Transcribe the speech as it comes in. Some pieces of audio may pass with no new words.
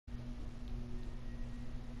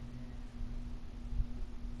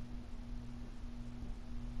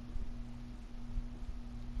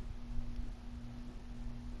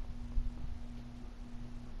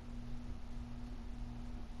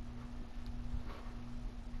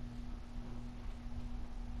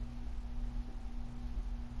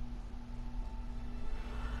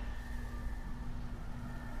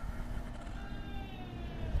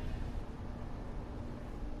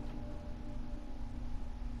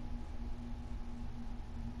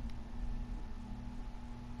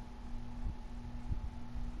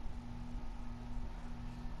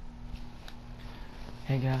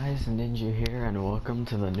Hey guys, Ninja here, and welcome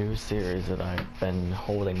to the new series that I've been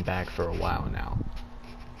holding back for a while now.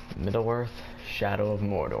 Middle-earth: Shadow of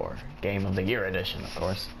Mordor, Game of the Year edition, of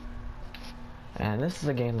course. And this is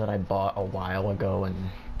a game that I bought a while ago, and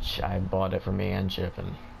I bought it for me and Chip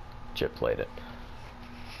played it.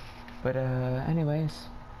 But anyways,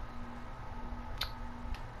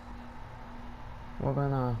 we're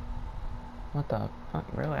gonna... What the fuck?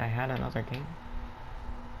 Really? I had another game?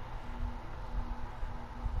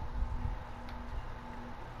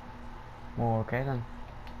 Well, okay then.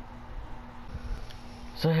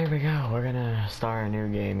 So here we go, we're gonna start a new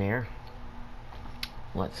game here.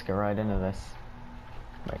 Let's get right into this.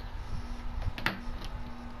 Wait.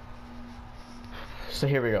 So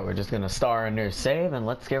here we go, we're just gonna start a new save and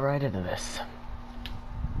let's get right into this.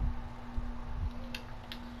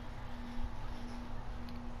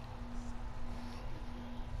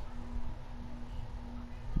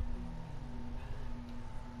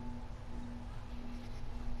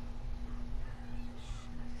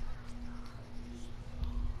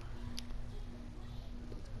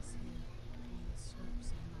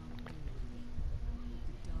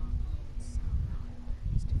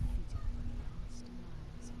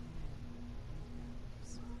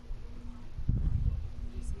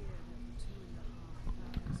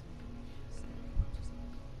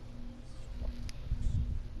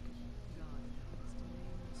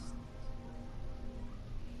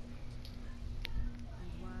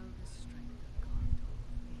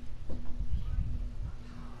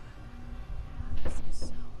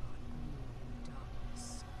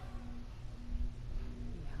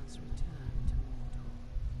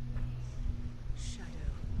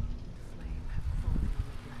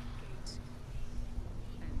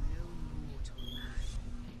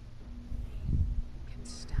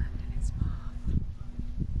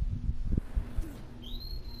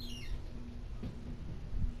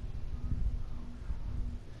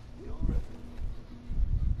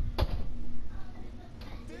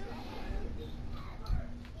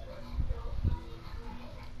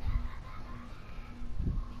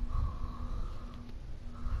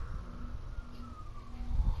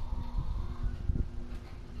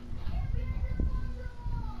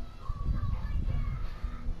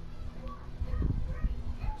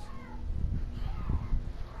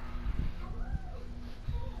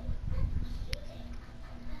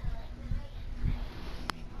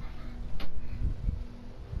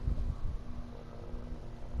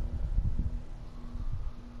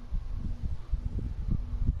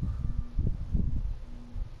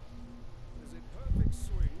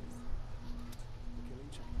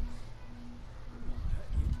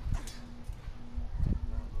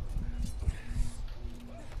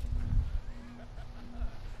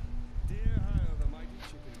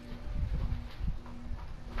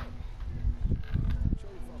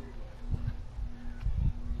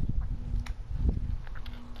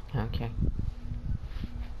 Okay.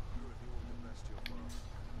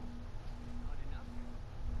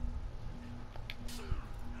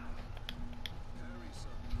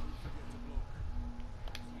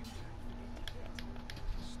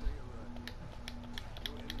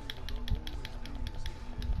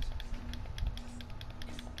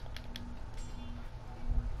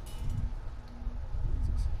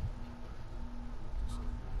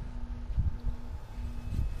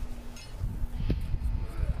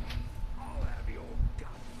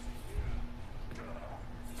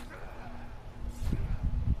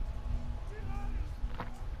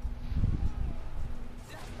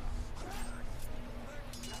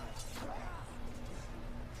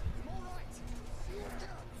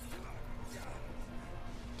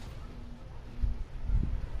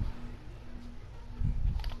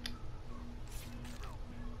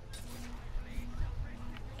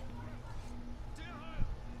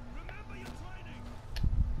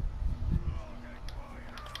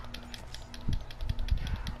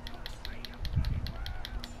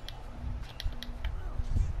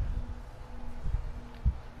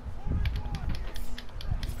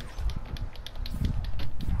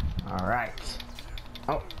 All right.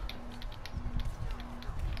 Oh.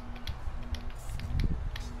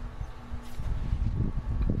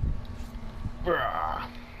 Bruh.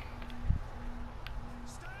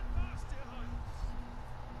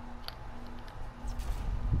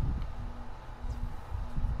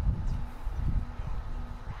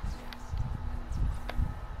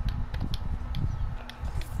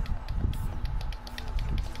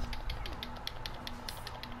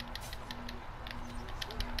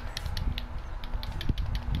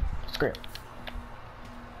 Screw.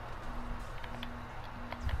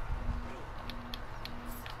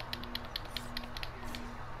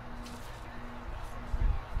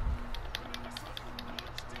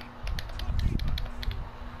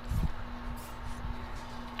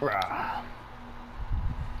 Rah.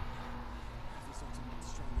 This ultimate's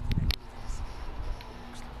stronger than any of us.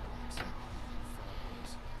 Looks like it is. Far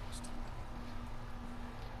worse. It's too many.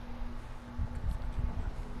 Go find your mother.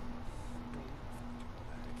 Go and find your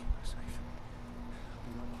mother and keep her safe. I'll be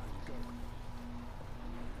right behind you. Go.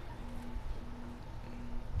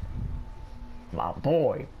 My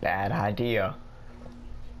boy, bad idea.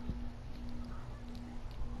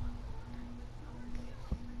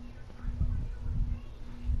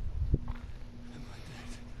 Am I dead? I'll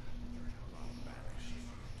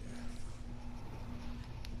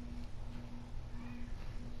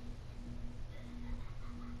banish you, death.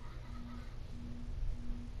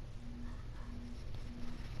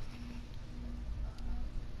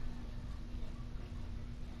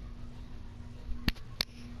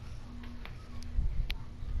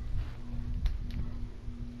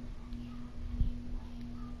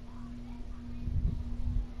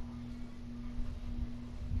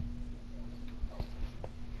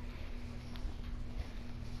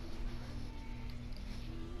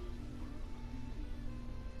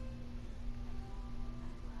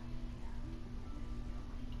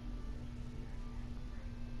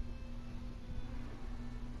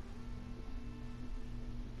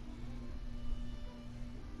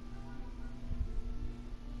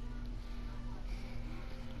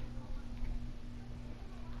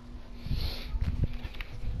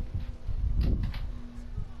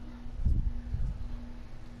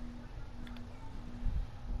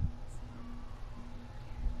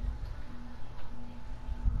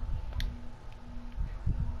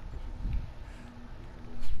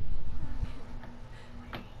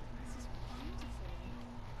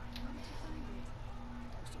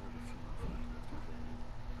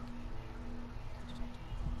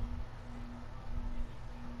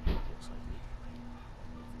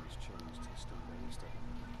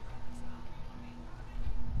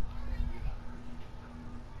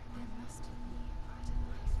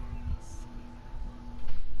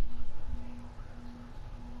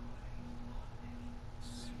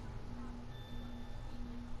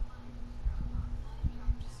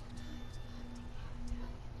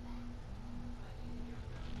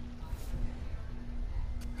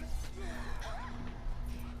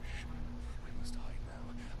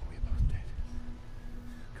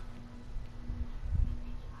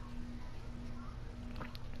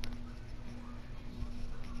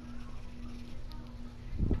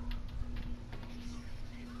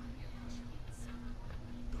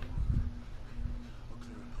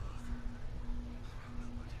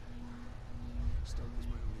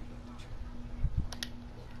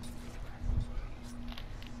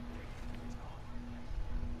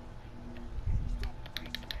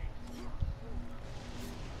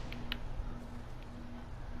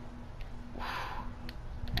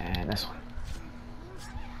 This one.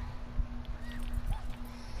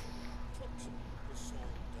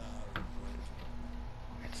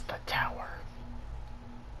 It's the tower.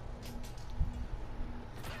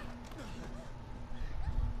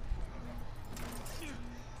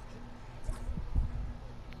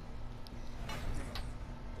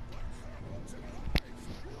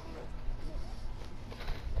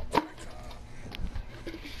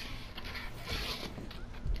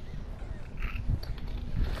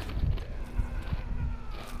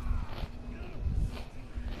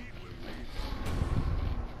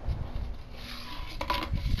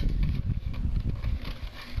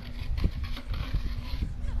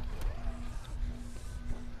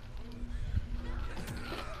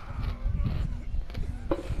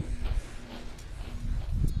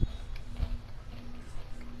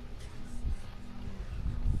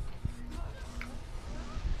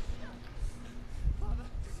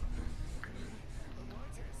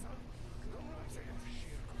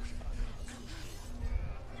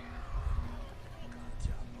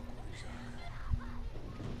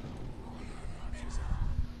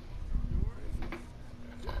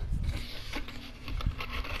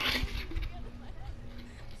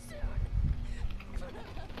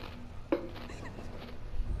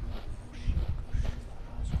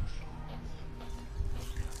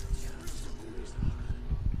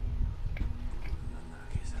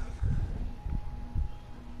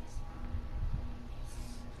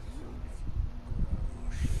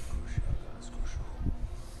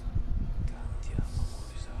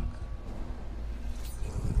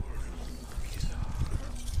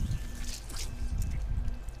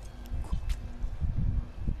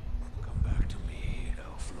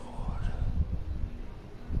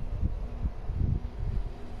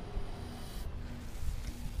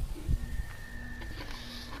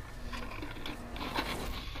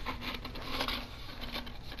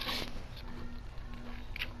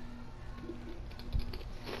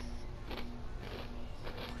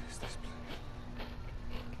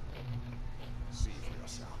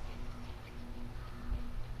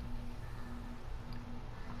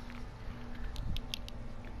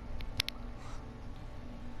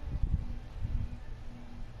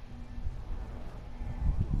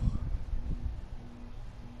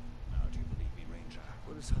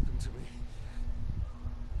 has happened to me?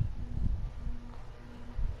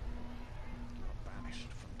 You are banished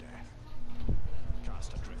from death,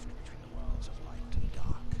 cast adrift between the worlds of light and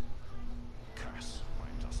dark. Curse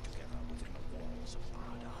binds us together within the walls of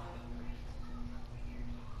Mordor.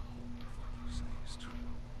 What you say is true.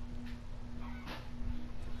 Then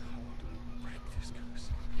how do we break this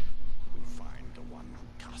curse? We find the one who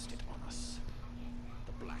cast it on us.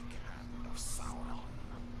 The Black Hand of Sauron.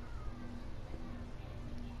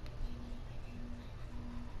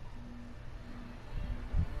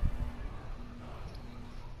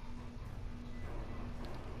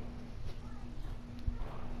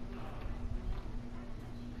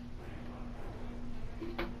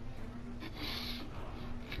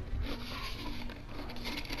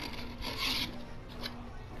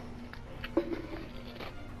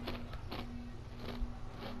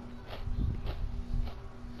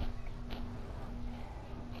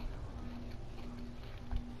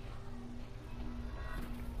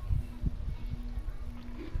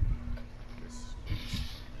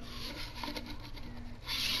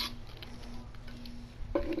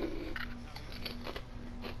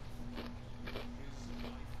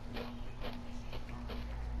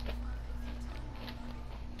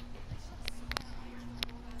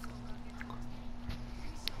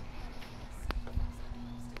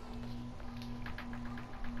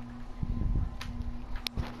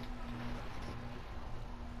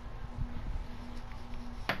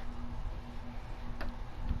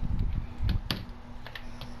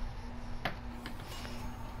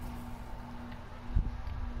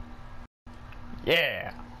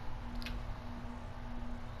 Yeah!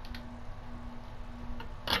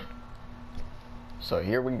 So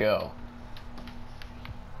here we go.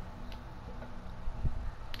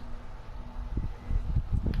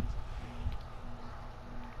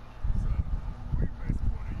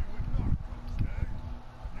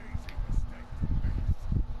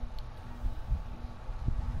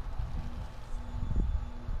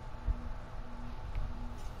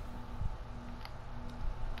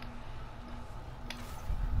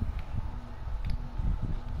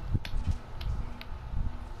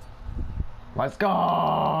 Let's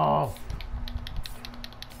go!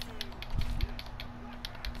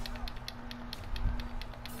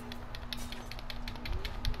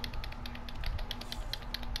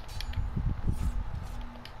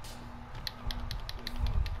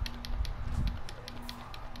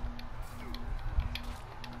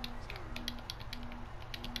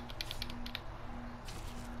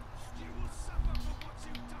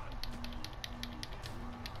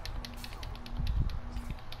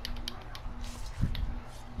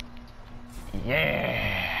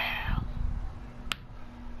 Yeah!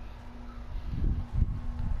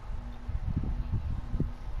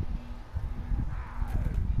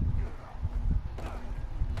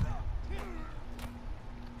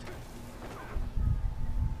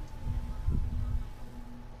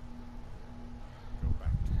 Go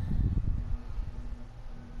back to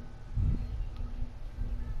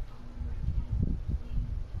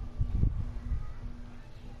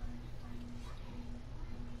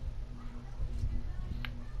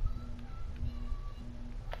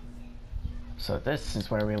So this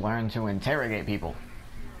is where we learn to interrogate people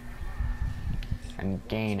and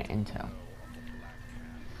gain intel.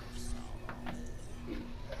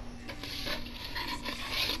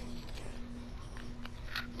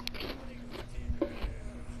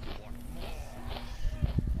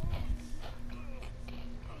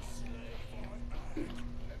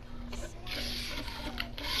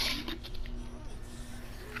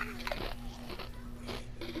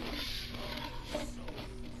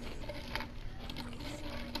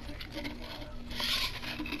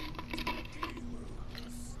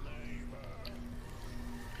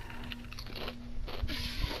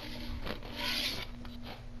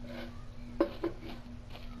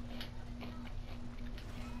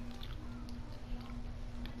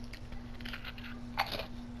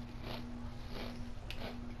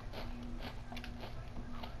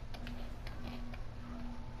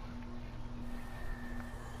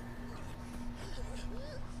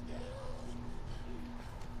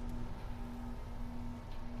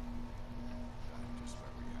 that is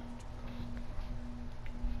where we have to go.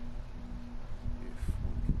 If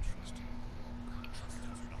one can trust him, trust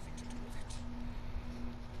has nothing to do with it.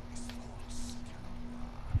 His thoughts cannot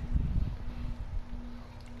lie.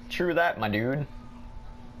 True that, my dude.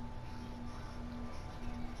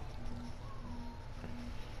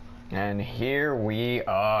 And here we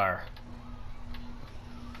are.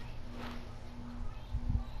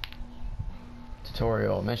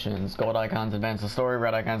 tutorial missions. Gold icons advance the story,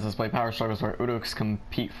 red icons display power struggles where Uruks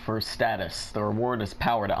compete for status. The reward is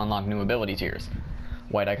power to unlock new ability tiers.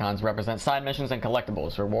 White icons represent side missions and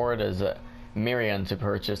collectibles. Reward is Mirian to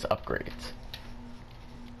purchase upgrades.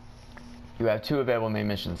 You have 2 available main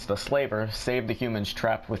missions. The Slaver, save the humans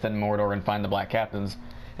trapped within Mordor and find the Black Captains.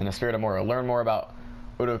 And the Spirit of Mordor, learn more about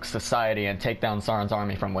Uruk's society and take down Sauron's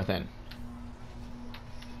army from within.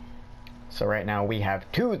 So right now we have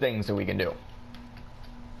 2 things that we can do.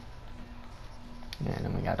 And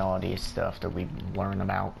then we got all these stuff that we learn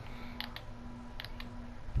about.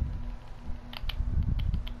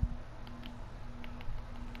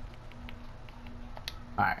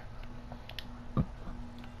 Alright.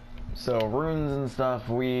 So runes and stuff,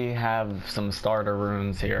 we have some starter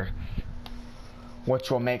runes here,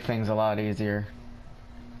 which will make things a lot easier.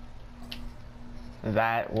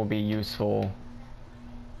 That will be useful.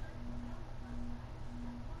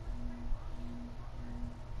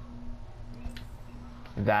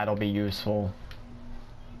 That'll be useful.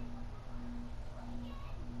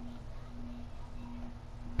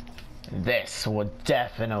 This will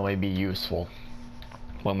definitely be useful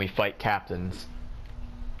when we fight captains.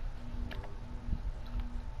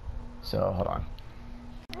 So, hold on.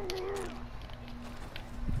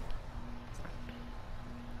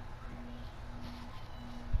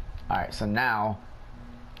 Alright, so now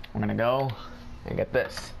we're gonna go and get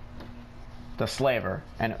this. The Slaver.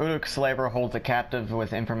 An Uruk slaver holds a captive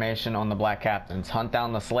with information on the Black Captains. Hunt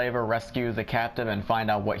down the slaver, rescue the captive, and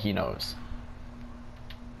find out what he knows.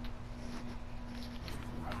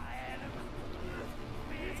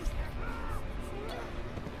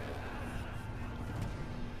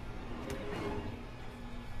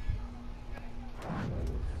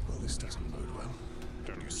 Well, this doesn't bode well.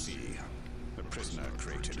 Don't you see? The prisoner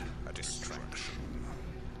created a distraction.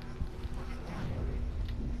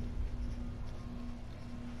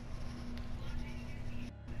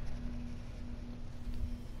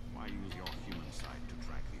 Why use your human side to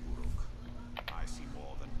track the Uruk? I see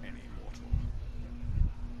more than any mortal.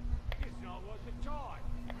 It's not worth the time.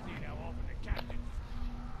 See how often the captain.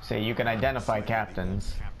 So you can identify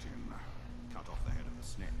captains. Captain, cut off the head of the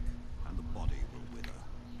snake, and the body will wither.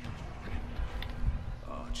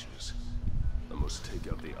 Archers. I must take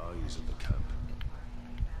out the eyes of the camp.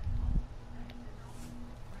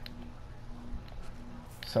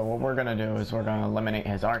 So what we're gonna do is we're gonna eliminate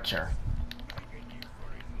his archer.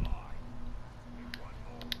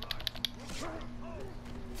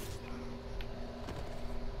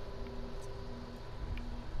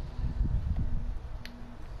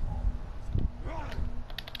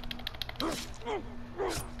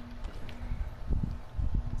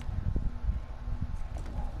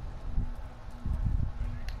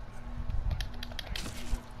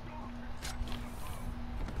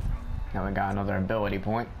 Now we got another ability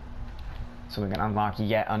point, so we can unlock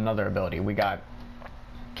yet another ability. We got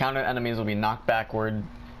counter enemies will be knocked backward,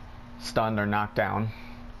 stunned, or knocked down.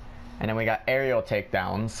 And then we got aerial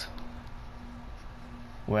takedowns.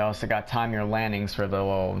 We also got time your landings for the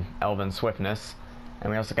little elven swiftness.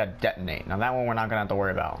 And we also got detonate. Now that one we're not gonna have to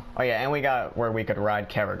worry about. Oh yeah, and we got where we could ride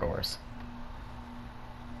Caragors.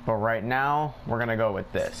 But right now, we're gonna go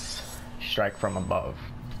with this. Strike from above.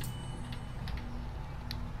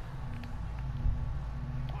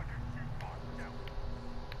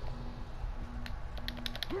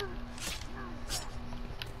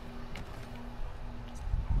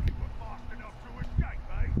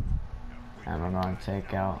 And we're going to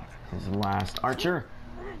take out his last archer.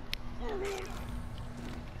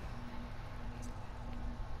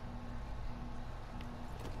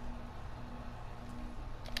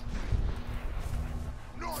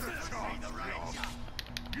 Not a chance,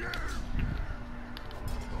 you!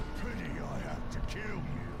 Pity I have to kill you.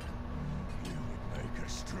 You would make a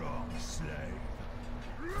strong slave.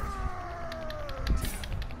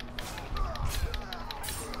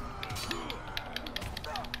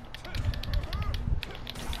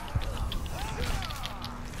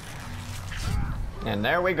 And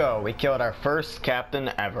there we go. We killed our first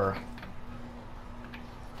captain ever.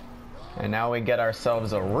 And now we get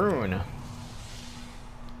ourselves a rune.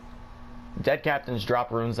 Dead captains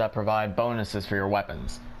drop runes that provide bonuses for your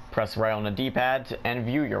weapons. Press right on the D-pad and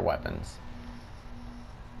view your weapons.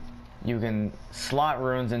 You can slot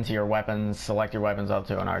runes into your weapons, select your weapons up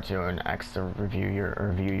to an R2 and X to view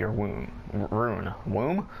your rune.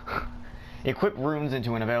 Womb? Equip runes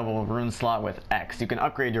into an available rune slot with X. You can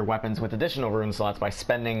upgrade your weapons with additional rune slots by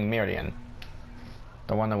spending Mirian.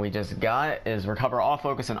 The one that we just got is recover all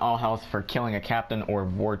focus and all health for killing a captain or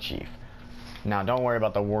war chief. Now don't worry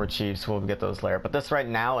about the war chiefs, we'll get those later. But this right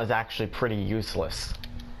now is actually pretty useless.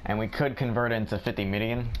 And we could convert it into 50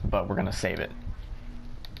 million, but we're gonna save it.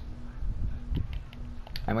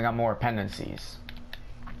 And we got more appendices,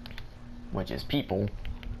 which is people.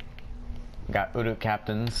 We got Uruk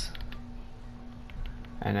captains.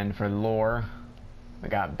 And then for lore, we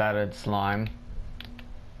got Battered Slime.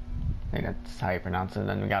 I think that's how you pronounce it.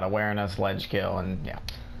 Then we got Awareness, Ledge Kill, and yeah.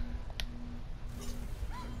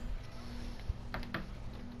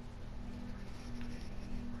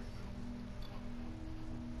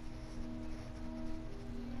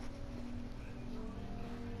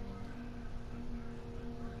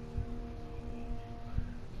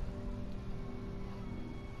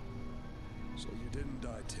 So you didn't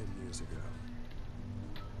die 10 years ago.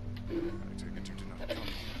 I take it you did not come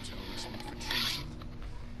here to arrest me for treason,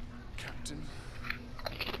 Captain.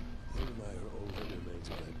 You and I are older remains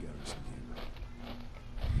of that garrison here.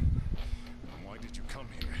 Then why did you come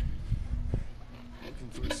here? Looking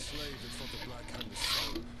for a slave that fought the Black Hand of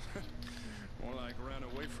Soul. More like ran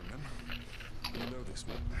away from him. You know this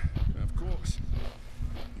man. Of course.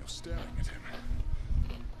 You're staring at him.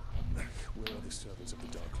 Where are the servants of the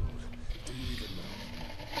Dark Lord? Do you even know?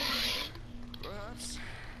 Perhaps.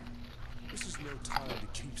 This is no time to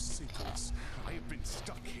keep secrets. I have been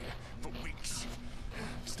stuck here for weeks.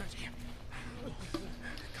 Steady.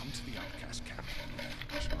 Come to the outcast camp.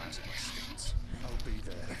 I shall ask my scouts. I'll be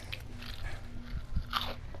there.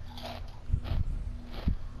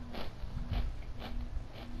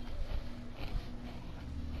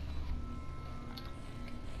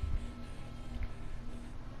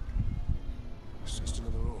 It's just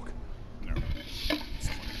another orc. No.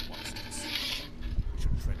 Someone who wants this. We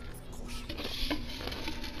should tread with caution.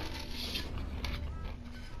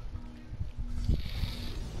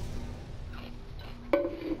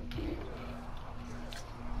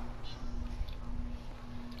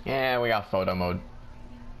 Yeah, we got photo mode.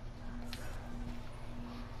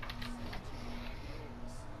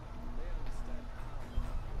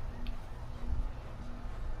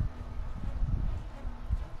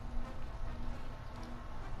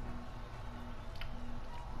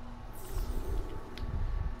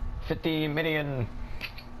 $50 million.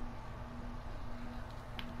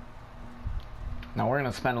 Now we're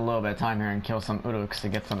gonna spend a little bit of time here and kill some Uruks to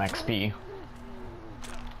get some XP.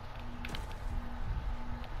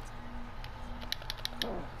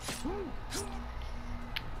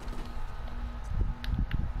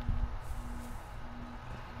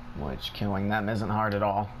 Which killing them isn't hard at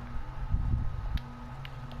all.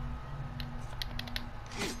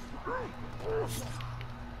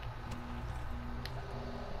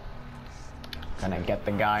 Gonna get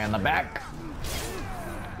the guy in the back.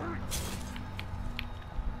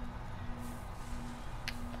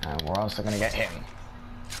 And we're also gonna get him.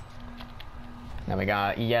 Then we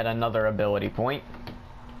got yet another ability point.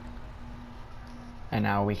 And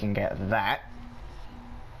now we can get that.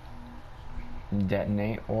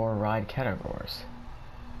 Detonate or ride categories.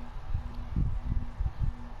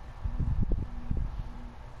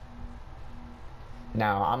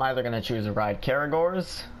 Now, I'm either going to choose a ride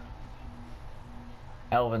Caragors,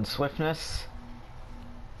 Elven Swiftness,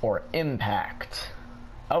 or Impact.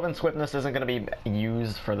 Elven Swiftness isn't going to be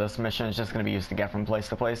used for this mission, it's just going to be used to get from place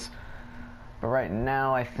to place. But right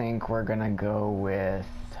now, I think we're going to go with...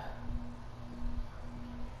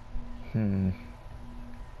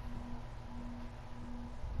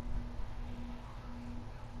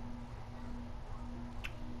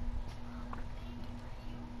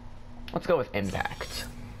 Let's go with Impact.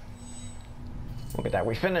 Look at that.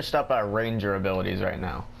 We finished up our Ranger abilities right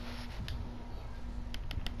now.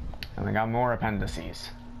 And we got more appendices.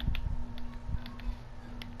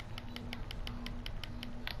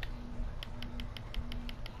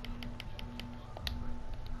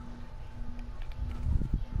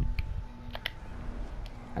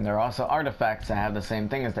 And there are also artifacts that have the same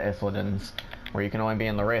thing as the Ithledins, where you can only be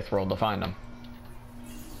in the Wraith world to find them.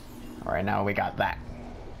 Alright, now we got that.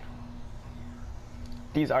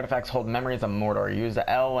 These artifacts hold memories of Mordor. Use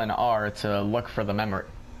L and R to look for the memory,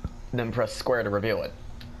 then press square to reveal it.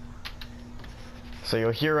 So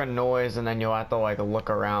you'll hear a noise and then you'll have to like look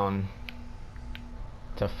around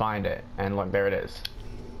to find it. And look, there it is.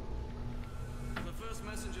 The first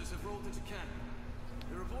messengers have rolled into camp.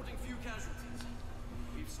 They're reporting few casualties.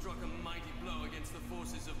 We've struck a mighty blow against the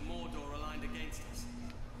forces of Mordor aligned against us.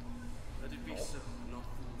 Let it be so, not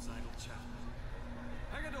fool's idle chatter.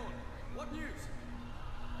 Hagadorn, what news?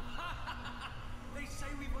 They say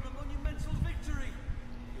we've won a monumental victory.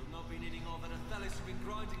 You'll not be needing all that Athelis you've been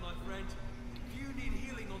grinding, my friend. If you need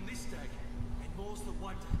healing on this day, and more's the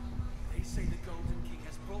wonder, they say the Golden King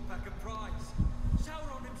has brought back a prize.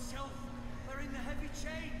 Sauron himself. They're in the heavy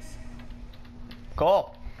chains.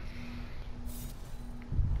 Cool.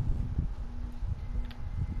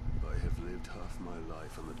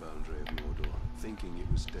 life on the boundary of Mordor, thinking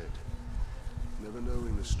it was dead, never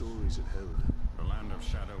knowing the stories it held. The land of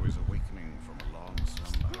shadow is awakening from a long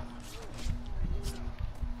slumber.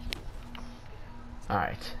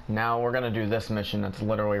 Alright, now we're gonna do this mission that's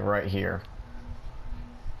literally right here.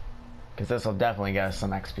 Because this will definitely get us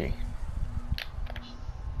some XP.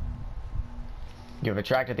 You have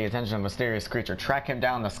attracted the attention of a mysterious creature. Track him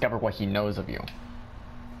down and discover what he knows of you.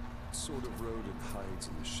 What sort of rodent hides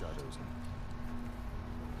in the shadows?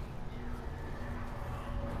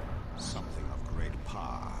 Something of great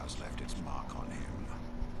power has left its mark on him.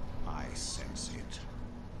 I sense it.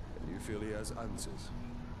 And you feel he has answers?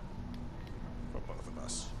 For both of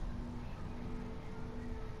us.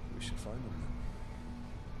 We should find them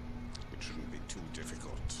then. It shouldn't be too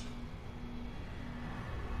difficult.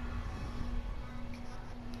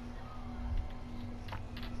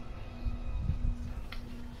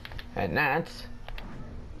 And that's...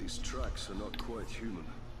 These tracks are not quite human.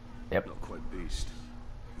 Yep. Not quite beast.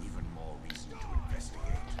 Even more reason to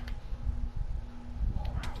investigate.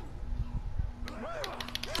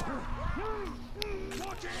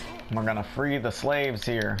 We're gonna free the slaves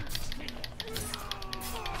here.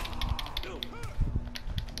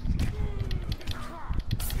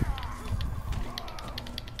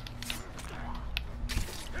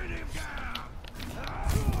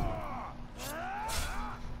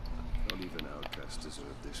 Not even outcasts deserve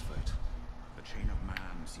this fate. The chain of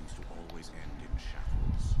man seems to always end in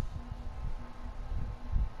shackles.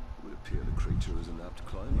 It would appear the creature is an apt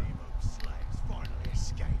climber. Rainbow slaves finally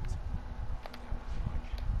escaped.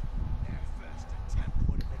 Their first attempt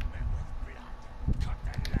would have been met with blood. Cut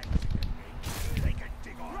their legs in the meat. They can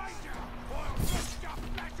dig on. Ranger! Or push your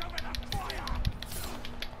flesh over the fire!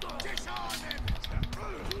 Disarm him!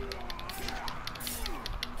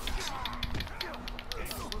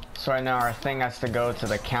 So right now our thing has to go to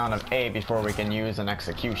the count of 8 before we can use an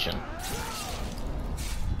execution.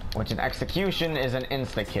 Which an execution is an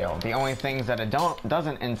insta-kill. The only things that it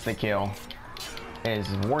doesn't insta-kill is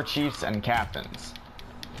war chiefs and captains.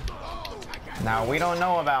 Now we don't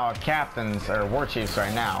know about captains or war chiefs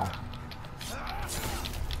right now.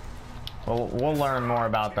 We'll learn more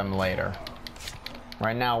about them later.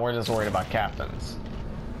 Right now we're just worried about captains.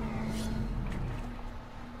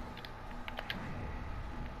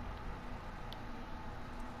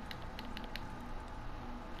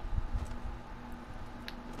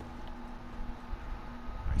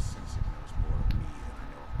 I sense it knows more of me than I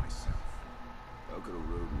know of myself. How could a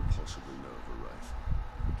rodent possibly know of a wraith?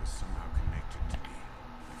 It is somehow connected to me.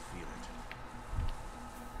 I feel it.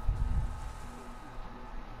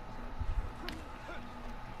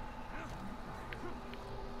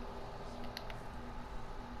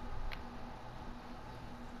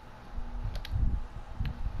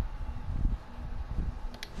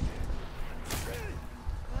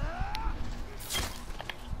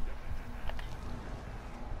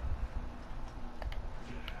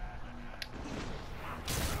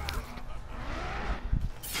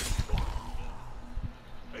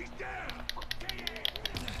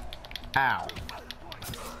 Ow.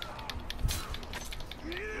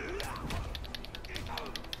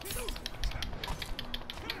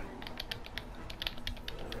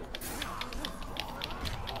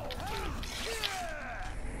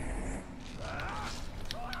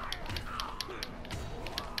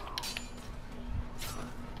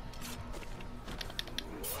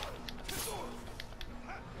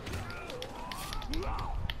 Do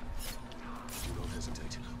not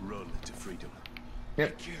hesitate. Run to freedom.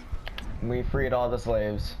 Yep. We freed all the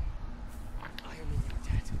slaves. I am in your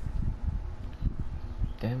debt.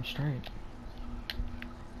 Damn straight.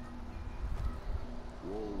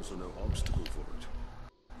 Walls are no obstacle for it.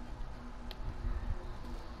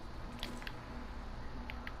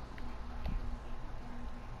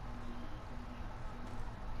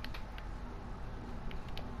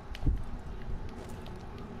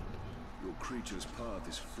 Your creature's path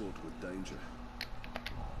is fraught with danger.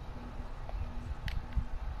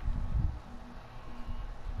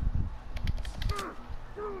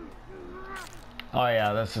 Oh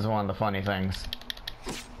yeah, this is one of the funny things.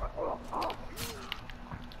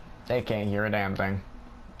 They can't hear a damn thing.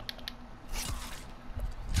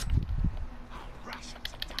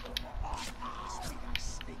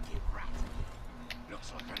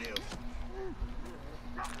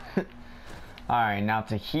 Alright, now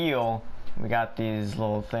to heal, we got these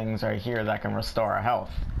little things right here that can restore our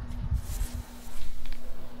health.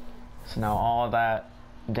 So now all that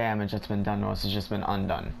damage that's been done to us has just been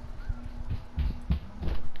undone.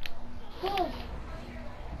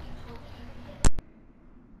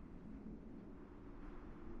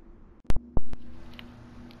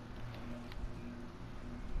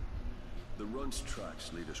 Grunt's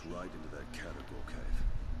tracks lead us right into that Caterpillar cave.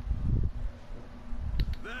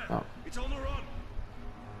 There! Oh. It's on the run!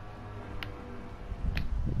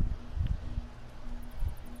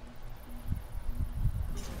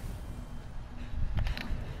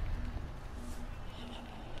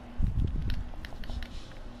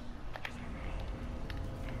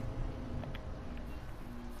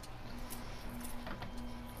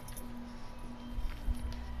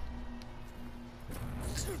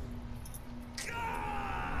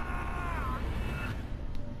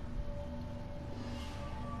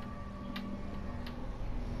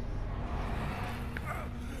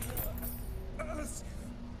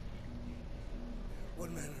 What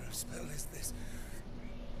manner of spell is this?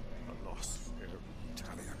 A lost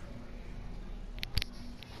Italian.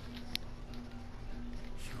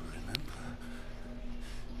 You remember?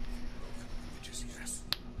 Just yes.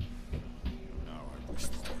 Now I wish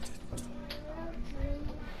that I didn't.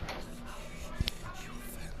 Your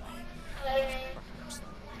family.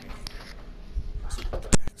 So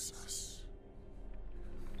connects us.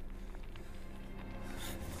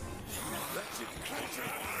 That's it, creature!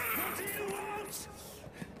 What do you want?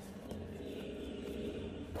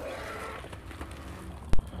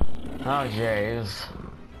 Oh, jeez.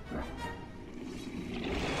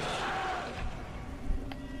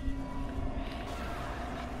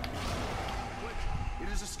 Quick! It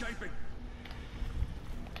is escaping!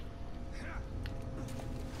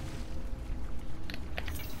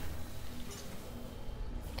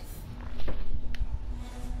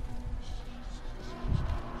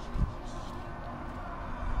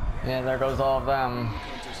 Yeah, there goes all of them.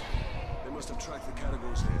 Hunters. They must have tracked the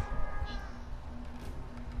categories here.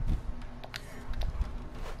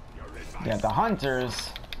 Yeah, the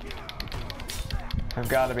hunters have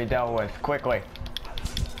got to be dealt with quickly.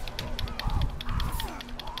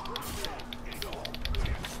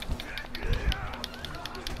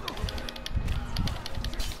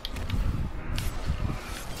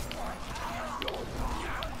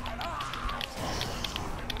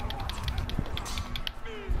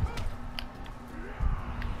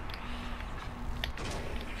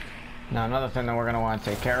 Now, another thing that we're going to want to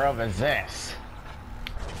take care of is this.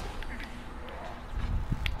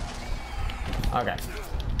 Okay.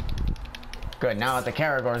 Good, now that the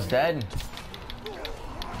Caragor's dead.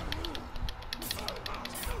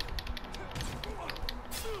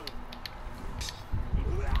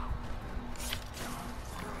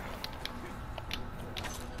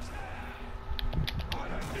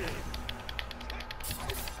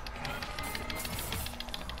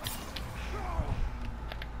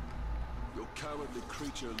 Your cowardly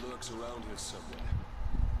creature lurks around here somewhere.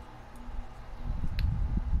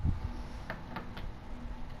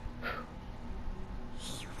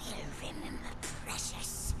 You will remember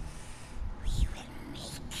Precious. We will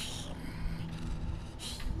make him.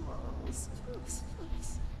 Yes, yes,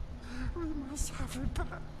 yes. We must have it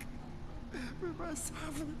back. We must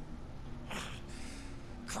have it.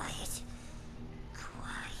 Quiet.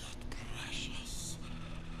 Quiet, Precious.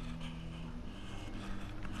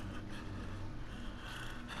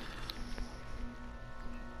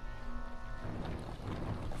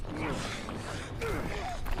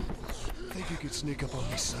 Think you could sneak up on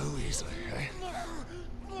me so easily, eh?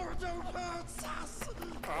 Mordor hurts us.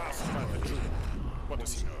 Ask about the dream. What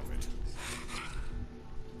does he know of it?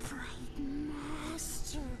 Bright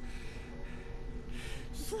Master.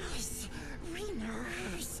 Yes, we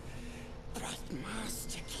knows. Bright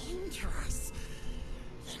Master came to us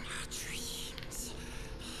in our dreams.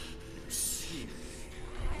 See.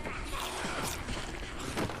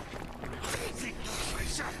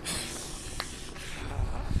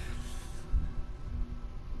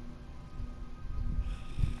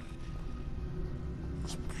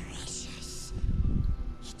 Precious.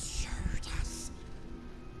 It showed us.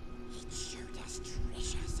 It showed us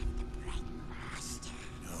treasures of the Bright Master.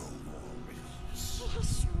 No more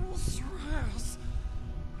Yes, we swears.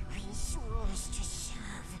 We swears to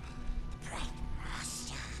serve the Bright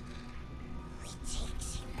Master. We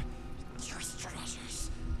takes him to his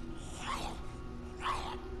treasures.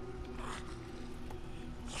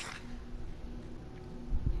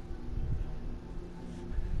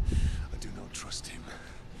 I do not trust him.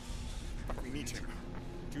 We need him.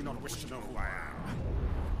 Do you not wish to know who I am?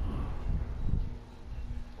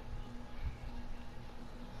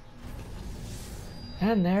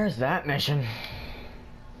 And there's that mission.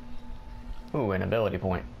 Ooh, an ability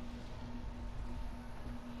point.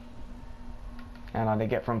 And on to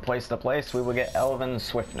get from place to place, we will get Elven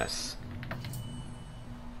Swiftness.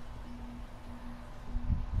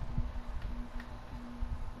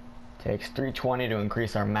 Takes 320 to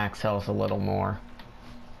increase our max health a little more.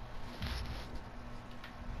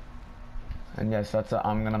 And yes, that's what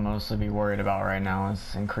I'm gonna mostly be worried about right now,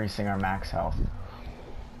 is increasing our max health.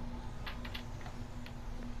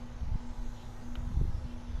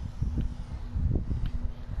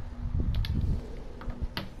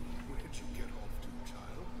 Where'd you get off to,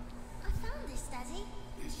 child? I found this, Daddy.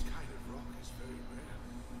 This kind of rock is very rare.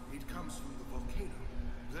 It comes from the volcano.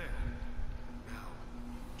 There. Now,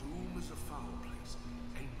 Doom is a foul place,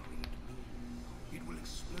 angry and mean. It will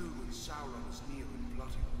explode when Sauron is near and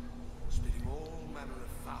plotting, spitting all manner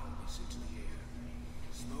of foulness into the air.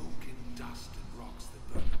 Smoke and dust and rocks that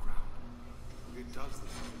burn the ground. It does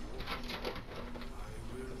this in war. I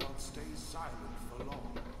will not stay silent for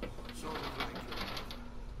long. Sort of like your mother.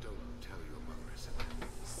 Don't tell your mother I said that.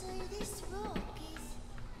 So this rock is...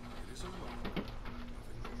 It is a rock.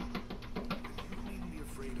 Nothing more. If you need me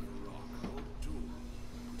afraid of a rock, Lord Doom,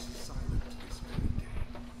 which is silent to this very day.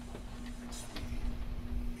 And sweetie,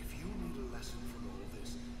 if you need a lesson from all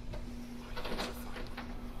this, why, here's a fine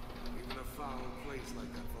one. Even a foul place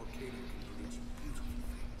like that volcano can produce beautiful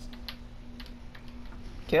things.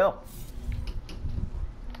 Kill.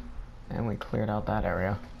 And we cleared out that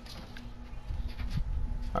area.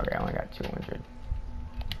 Okay, I only got 200.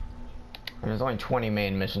 There's only 20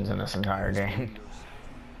 main missions in this entire game.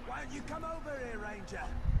 Why don't you come over here, Ranger?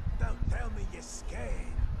 Don't tell me you're scared.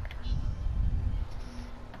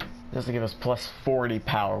 Just to give us plus 40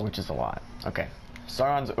 power, which is a lot. Okay.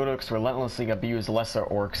 Sauron's Uruks relentlessly abuse lesser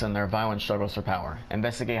orcs in their violent struggles for power.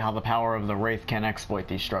 Investigate how the power of the Wraith can exploit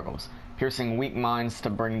these struggles, piercing weak minds to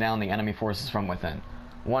bring down the enemy forces from within.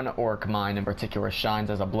 One orc mind in particular shines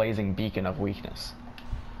as a blazing beacon of weakness.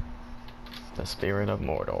 The Spirit of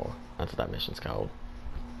Mordor. That's what that mission's called.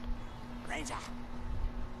 Ranger,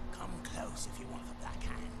 come close if you want the Black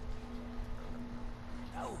Hand.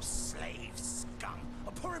 Those slave scum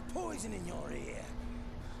are pouring poison in your ear.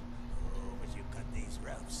 Oh, but you cut these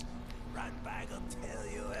ropes. Ratbag will tell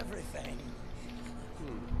you everything.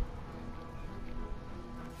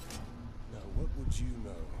 Now, what would you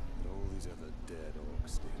know that all these other dead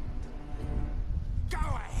orcs didn't?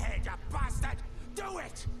 Go ahead, you bastard! Do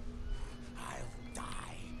it! I'll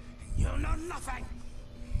die, and you'll know nothing!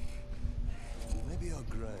 Maybe I'll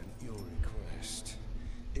grant your request.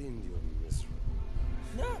 End your miserable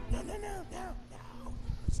No.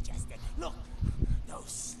 It's just that, look,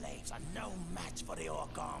 those slaves are no match for the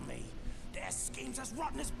orc army. Their schemes as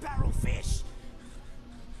rotten as barrelfish.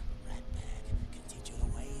 Ratbag can teach you the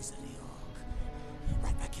ways of the orc.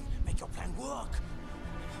 Ratbag can make your plan work.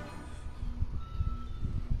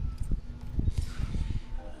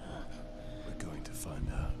 We're going to find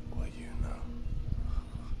out what you know.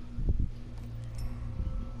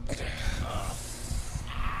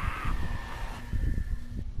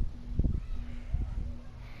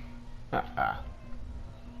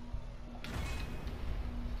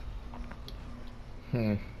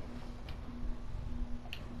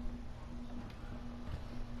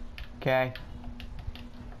 Okay.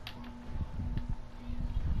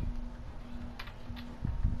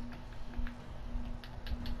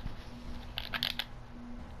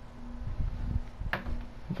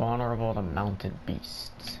 Vulnerable to mounted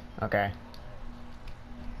beasts. Okay.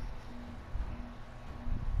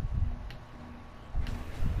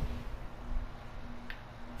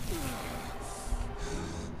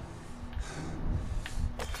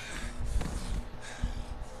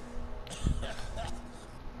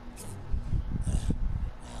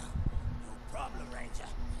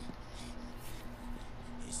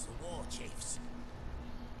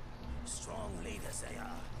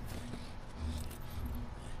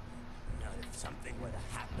 Something were to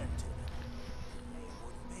happen to them, they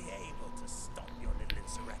wouldn't be able to stop your little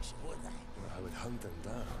insurrection, would they? Well, I would hunt them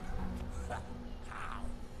down. How?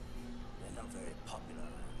 They're not very popular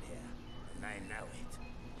around here, and they know it.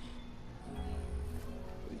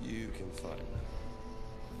 But you can find them.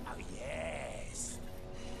 Oh, yes.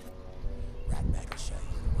 Ratbag will show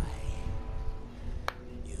you the way.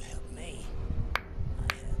 You help me,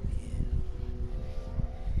 I help you.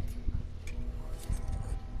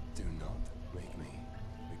 Do not make me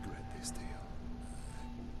regret this deal.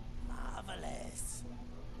 Marvelous.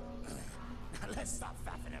 Now let's stop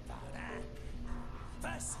faffing about, huh?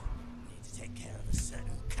 First, we need to take care of a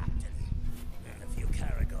certain captain and a few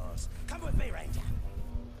caragors. Come with me, Ranger.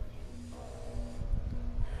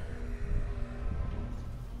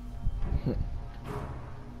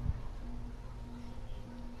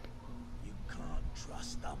 You can't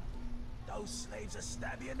trust them. Those slaves will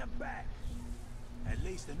stab you in the back. At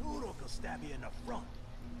least an Uruk will stab you in the front.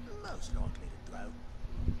 Most likely to throat.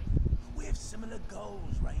 We have similar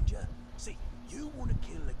goals, Ranger. See, you want to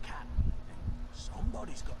kill the captain, and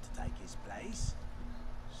somebody's got to take his place.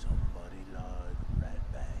 Somebody like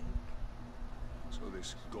Ratbag. So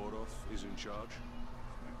this Goroth is in charge?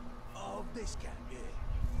 Of this camp, yeah.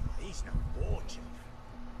 He's no war chief.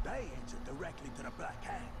 They entered directly to the Black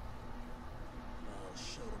Hand. I'll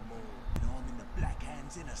show them all that I'm in the Black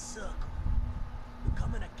Hand's inner circle.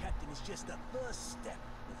 Becoming a captain is just the first step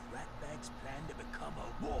of Ratbag's plan to become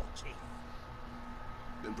a war chief.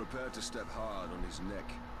 Then prepare to step hard on his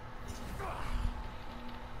neck.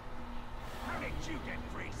 How did you get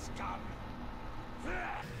free, scum?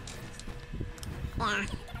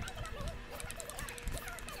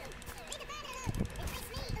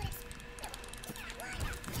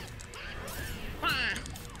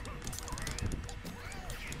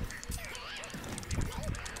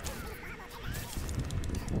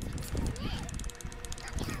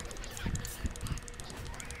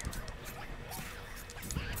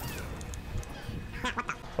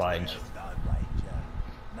 Fudge. Well done, Ranger.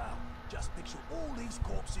 Now, just picture all these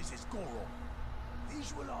corpses as Gorov.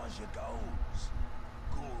 Visualize your goals.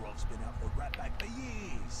 Gorov's been out for Ratbag for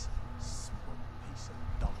years. Small piece of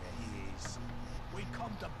dung he is. We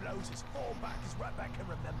come to blows as far back as Ratbag can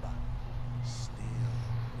remember. Still,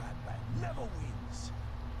 Ratbag never wins.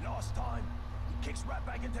 Last time, he kicks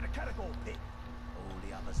Ratbag into the Caragor pit. All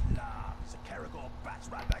the others laugh as the Caragor bats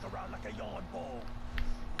Ratbag around like a yarn ball.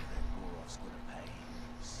 Then Gorov's gonna pay.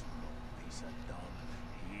 Small piece of dung,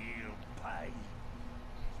 he'll pay.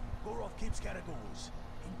 Gorov keeps Caragors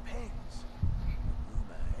in pens.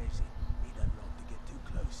 Rumor has it he doesn't like to get too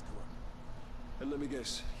close to them. And let me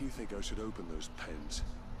guess, you think I should open those pens?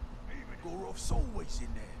 Gorov's always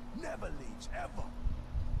in there, never leaves, ever.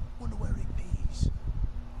 Wonder where he pees.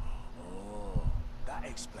 Oh, that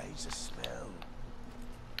explains the smell.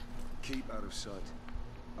 Keep out of sight.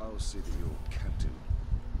 I'll see that you're captain.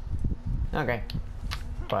 Okay.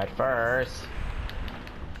 But first,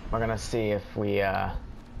 we're gonna see if we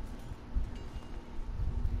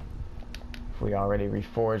already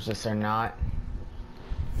reforged this or not.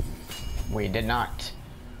 We did not.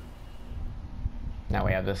 Now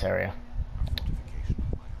we have this area.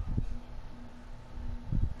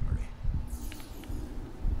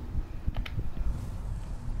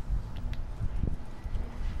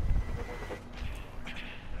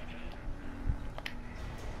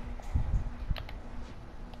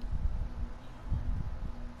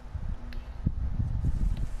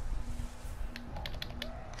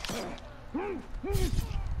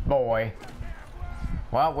 Boy.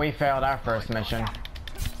 Well, we failed our first mission.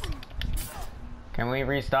 Can we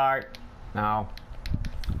restart? No.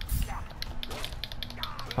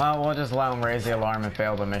 Well, we'll just let him raise the alarm and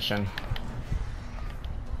fail the mission.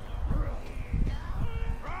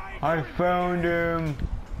 I found him!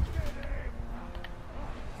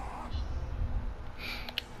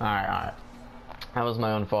 Alright. That was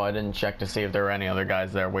my own fault. I didn't check to see if there were any other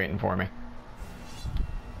guys there waiting for me.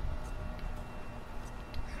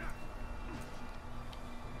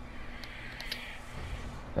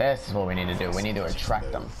 This is what we need to do. We need to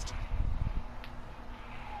attract them.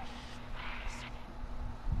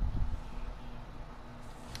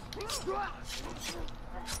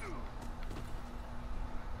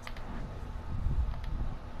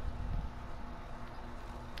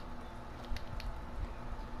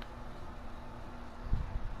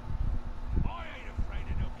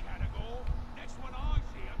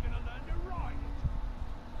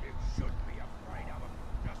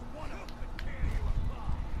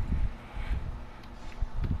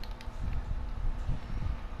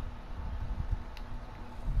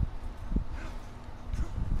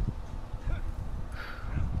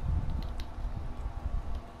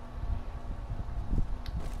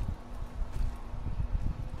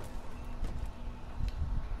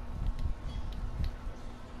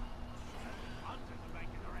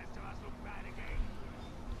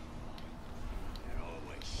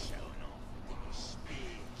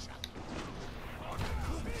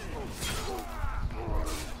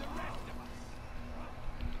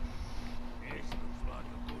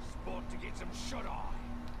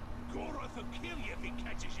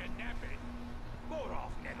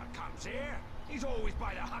 He's always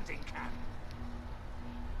by the hunting camp.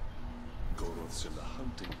 Goroth's in the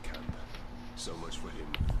hunting camp. So much for him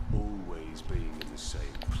always being in the same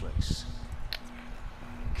place.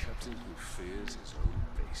 A captain who fears his own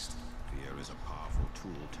beast. Fear is a powerful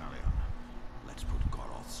tool, Talion. Let's put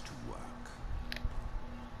Goroths to work.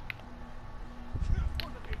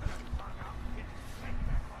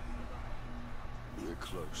 We're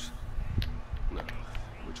close. Now,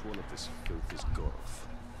 which one of this filth is Goroth?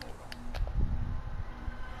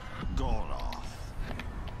 Goroth.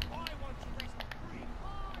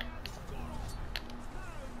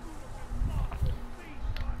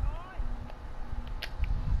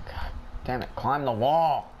 climb the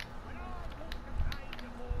wall.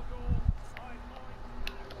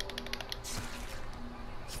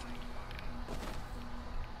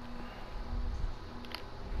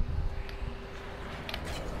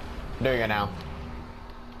 There you go now.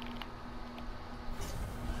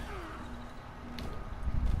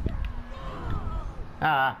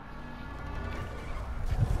 Ah.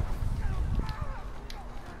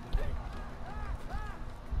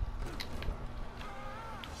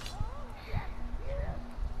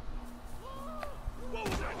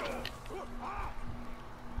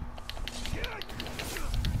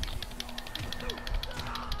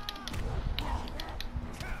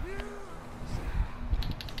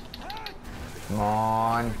 Come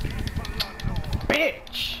on.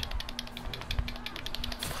 Bitch!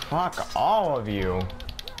 Fuck all of you.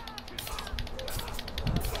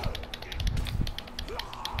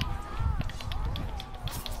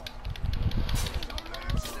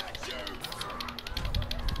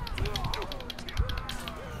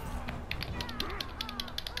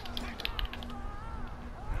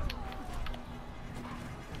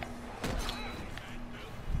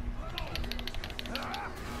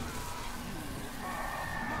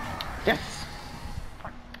 Yes!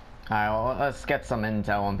 Alright, well, let's get some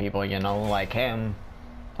intel on people, you know, like him.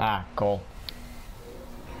 Ah, cool.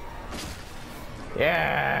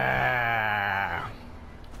 Yeah!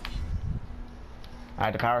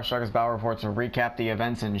 Alright, the Power Struggles Battle Reports will recap the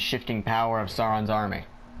events and shifting power of Sauron's army.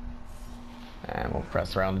 And we'll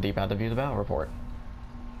press around the D-pad to view the battle report.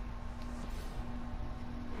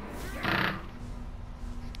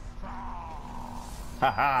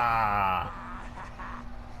 Haha!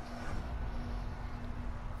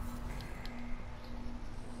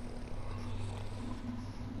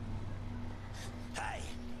 Hey,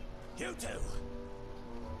 you two.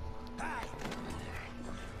 Hey.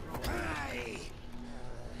 Hey.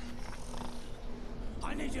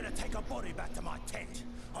 I need you to take a body back to my tent.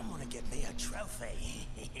 I'm gonna get me a trophy.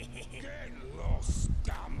 Get lost,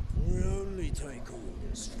 scum. We only take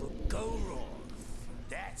orders for Gorov.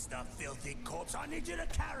 That's the filthy corpse I need you to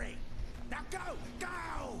carry. Now go,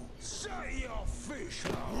 go! Say your fish,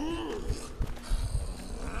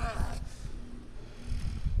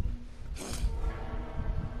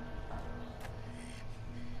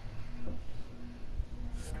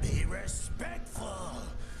 Be respectful,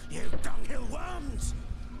 you dunghill worms,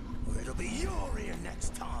 or it'll be your ear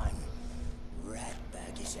next time.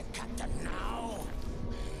 Ratbag is your captain now.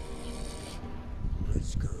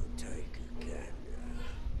 Let's go take a gander.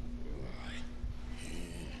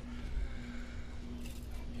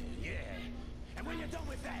 Yeah, and when you're done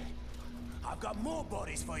with that, I've got more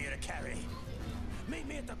bodies for you to carry. Meet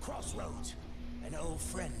me at the crossroads. An old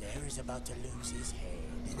friend there is about to lose his head.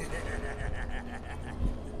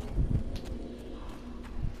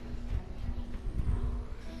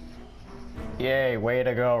 Yay, way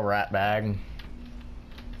to go, ratbag.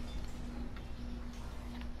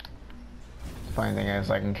 Funny thing is,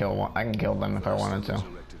 I can kill them if I wanted to.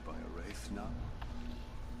 Resurrected by a wraith now.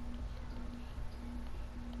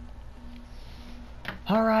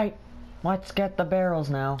 Alright, let's get the barrels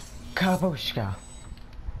now. Kabushka.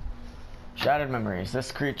 Shattered memories.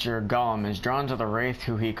 This creature, Gollum, is drawn to the wraith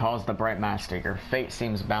who he calls the Bright Master. Fate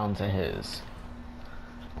seems bound to his.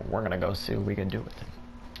 We're gonna go see what we can do with him.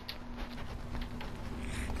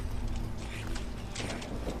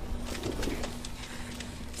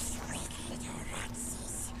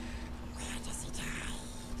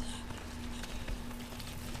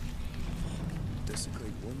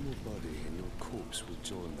 Desecrate one more body and your corpse will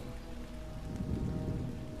join them.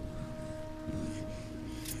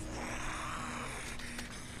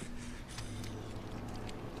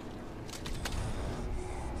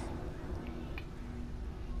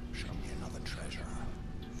 Show me another treasure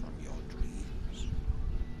from your dreams.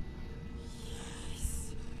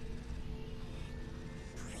 Yes.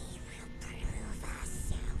 We will prove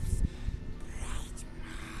ourselves, Bright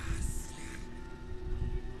Master.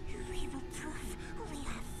 We will prove we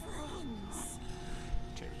are friends.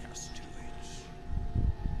 Take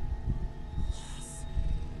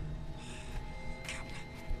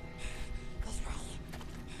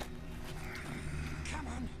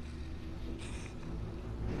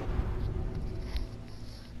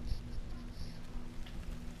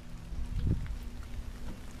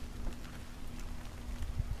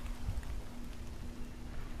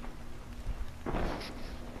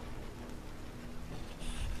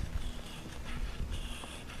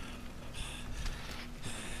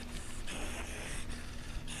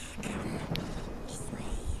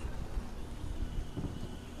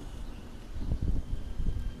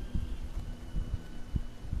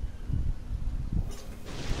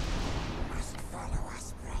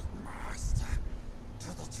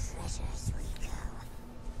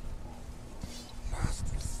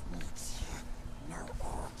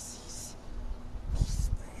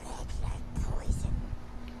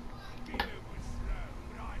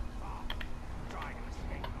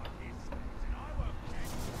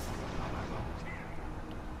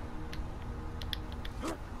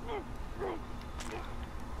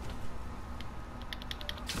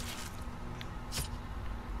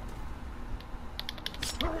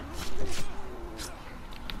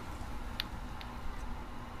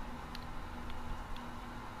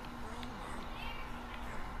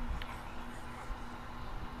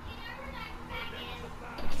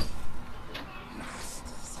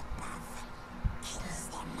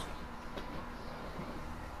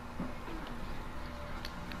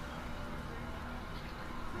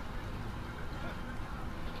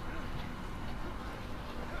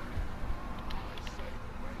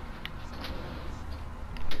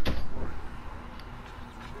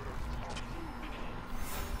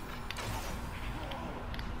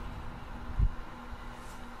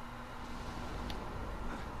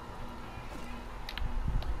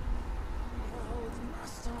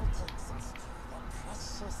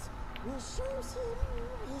We shows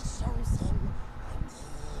him, and he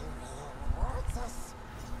rewards us.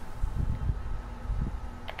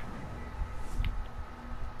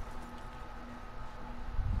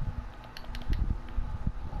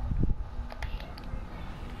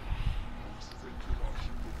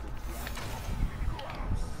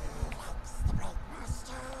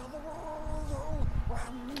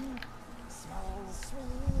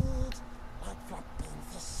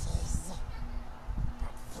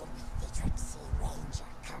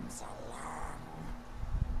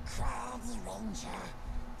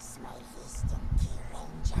 Smell this stinky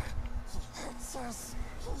ranger. He hurts us.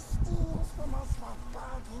 He steals from us what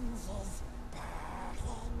bargains is.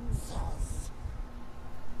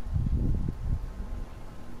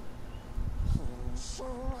 He'll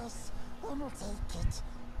show us, then we'll take it.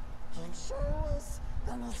 He'll show us,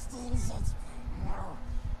 then he steals it. No.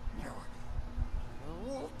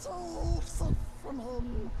 We'll take it from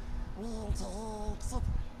him. We'll take it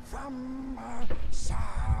from our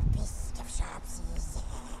sharpest of sharpsies.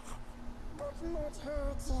 But not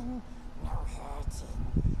hurting, no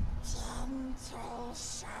hurting. Gentle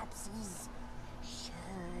sharpsies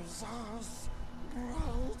shows us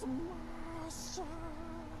great master.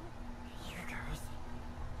 You guys,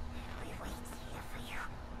 we wait here for you.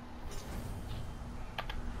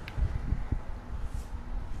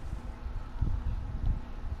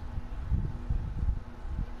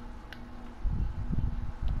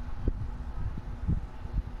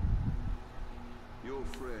 Your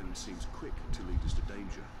friend seems quick to lead us to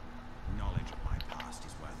danger. Knowledge of my past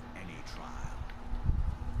is worth any trial.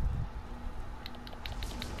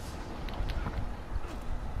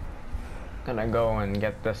 Gonna go and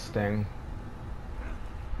get this thing.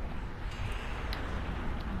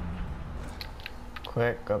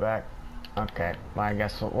 Quick, go back. Okay, well, I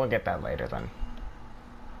guess we'll get that later then.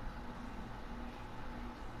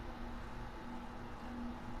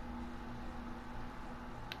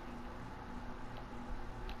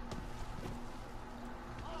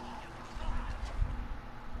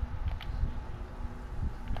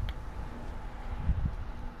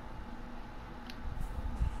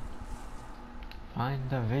 Find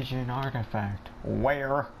the vision artifact.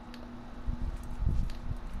 Where?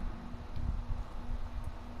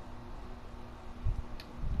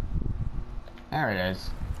 There it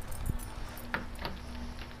is.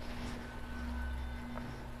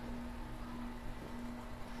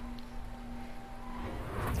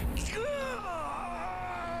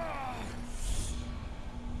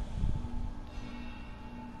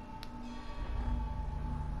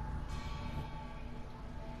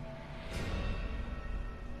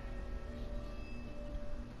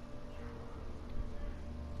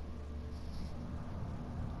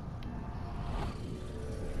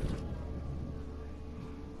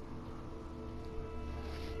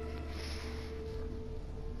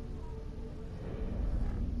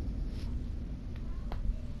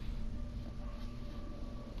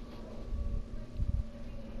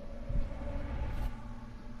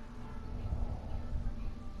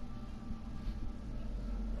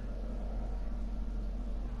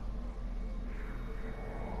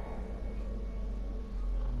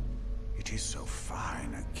 It is so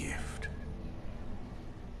fine a gift.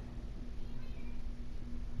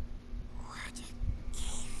 What a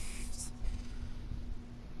gift.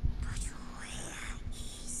 But where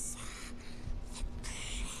is the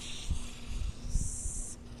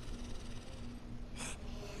place?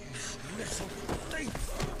 Little thief!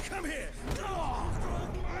 Come here! Tell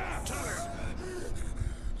him!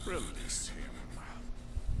 Release him.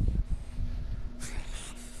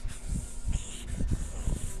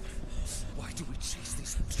 Why do we chase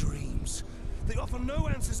these dreams? They offer no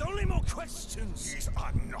answers, only more questions. These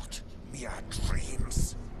are not mere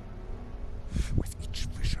dreams. With each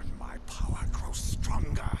vision, my power grows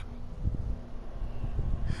stronger.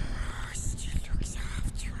 Still looks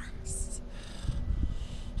after us.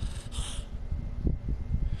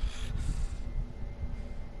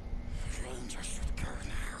 Ranger should go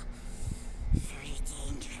now. Very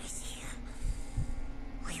dangerous here.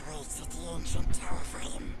 We wait at the ancient tower for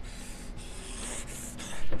him.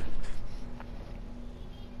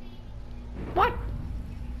 What?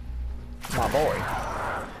 My boy.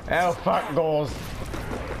 Oh, fuck goals.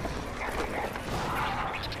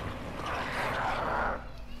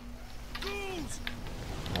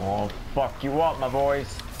 Oh, fuck you up, my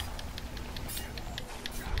boys.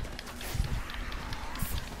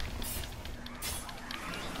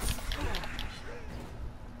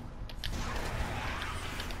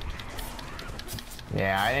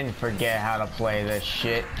 Yeah, I didn't forget how to play this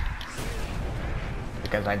shit.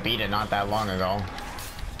 Because I beat it not that long ago.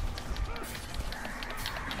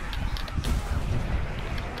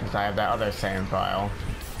 because I have that other same file.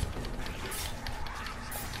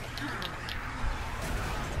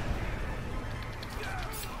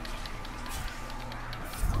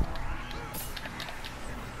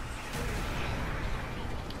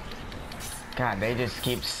 God, they just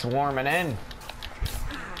keep swarming in.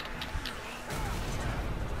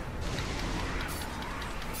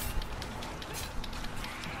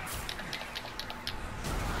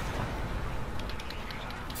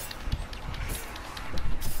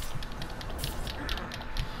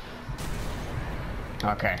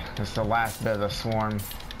 Okay, this is the last bit of the swarm.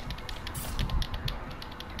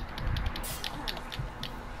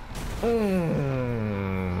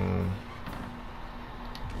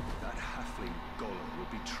 That halfling Gollum will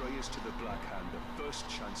betray us to the Black Hand the first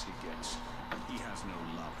chance he gets. He has no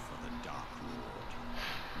love for the Dark Lord.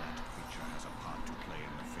 That creature has a part to play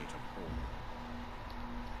in the fate of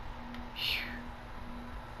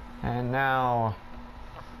all. And now,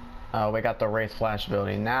 we got the Wraith Flash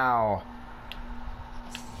ability. Now,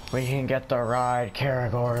 we can get the ride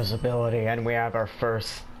Karagor's ability, and we have our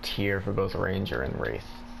first tier for both Ranger and Wraith.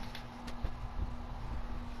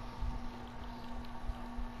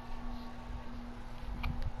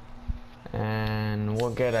 And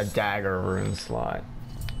we'll get a dagger rune slot.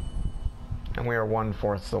 And we are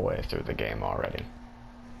 1/4 the way through the game already.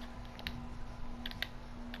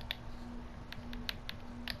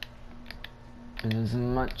 And as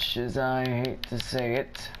much as I hate to say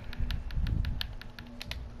it,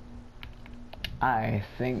 I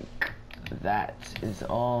think that is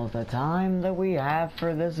all the time that we have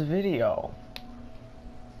for this video.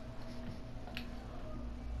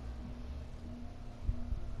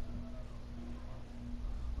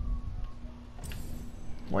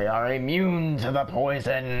 We are immune to the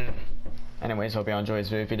poison. Anyways, hope you all enjoyed this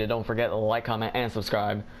video. If you did, don't forget to like, comment, and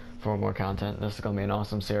subscribe for more content. This is going to be an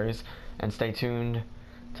awesome series. And stay tuned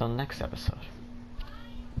till next episode.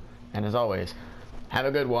 And as always, have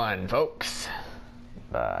a good one, folks.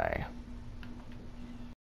 Bye.